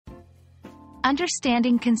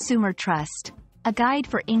Understanding Consumer Trust, a guide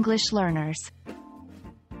for English learners.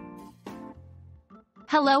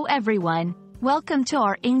 Hello everyone, welcome to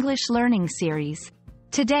our English learning series.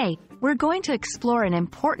 Today, we're going to explore an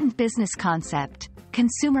important business concept,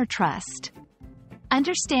 consumer trust.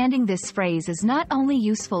 Understanding this phrase is not only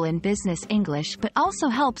useful in business English but also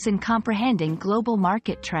helps in comprehending global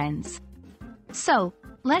market trends. So,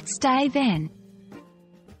 let's dive in.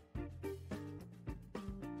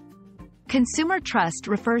 Consumer trust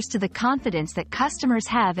refers to the confidence that customers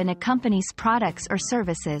have in a company's products or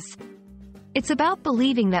services. It's about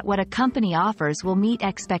believing that what a company offers will meet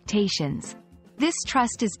expectations. This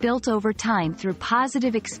trust is built over time through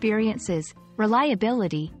positive experiences,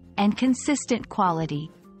 reliability, and consistent quality.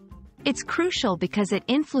 It's crucial because it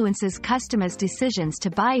influences customers' decisions to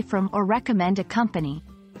buy from or recommend a company.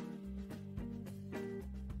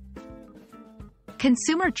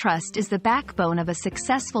 Consumer trust is the backbone of a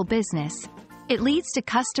successful business. It leads to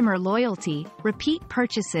customer loyalty, repeat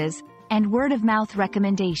purchases, and word-of-mouth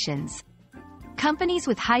recommendations. Companies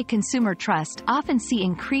with high consumer trust often see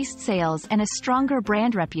increased sales and a stronger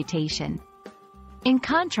brand reputation. In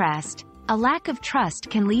contrast, a lack of trust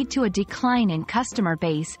can lead to a decline in customer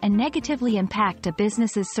base and negatively impact a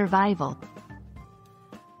business's survival.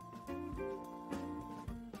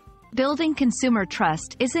 Building consumer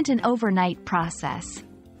trust isn't an overnight process.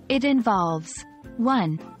 It involves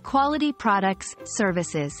 1. Quality products,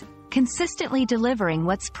 services, consistently delivering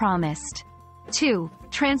what's promised. 2.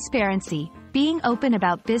 Transparency, being open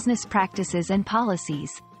about business practices and policies.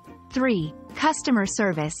 3. Customer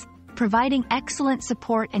service, providing excellent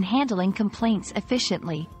support and handling complaints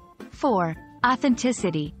efficiently. 4.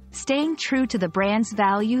 Authenticity, staying true to the brand's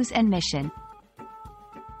values and mission.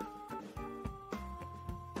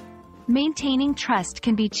 Maintaining trust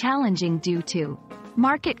can be challenging due to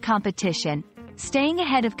market competition, staying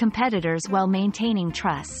ahead of competitors while maintaining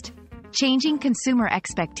trust, changing consumer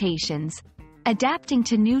expectations, adapting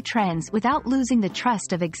to new trends without losing the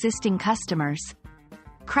trust of existing customers,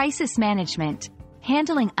 crisis management,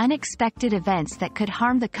 handling unexpected events that could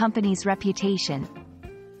harm the company's reputation.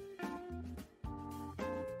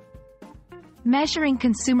 Measuring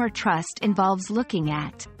consumer trust involves looking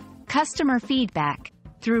at customer feedback,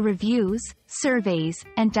 through reviews, surveys,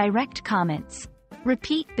 and direct comments.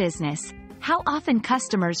 Repeat business, how often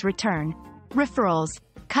customers return. Referrals,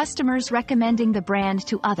 customers recommending the brand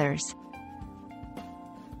to others.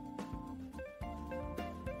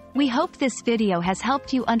 We hope this video has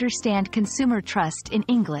helped you understand consumer trust in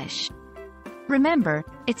English. Remember,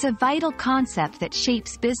 it's a vital concept that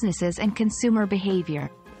shapes businesses and consumer behavior.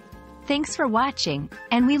 Thanks for watching,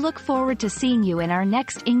 and we look forward to seeing you in our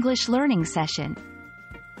next English learning session.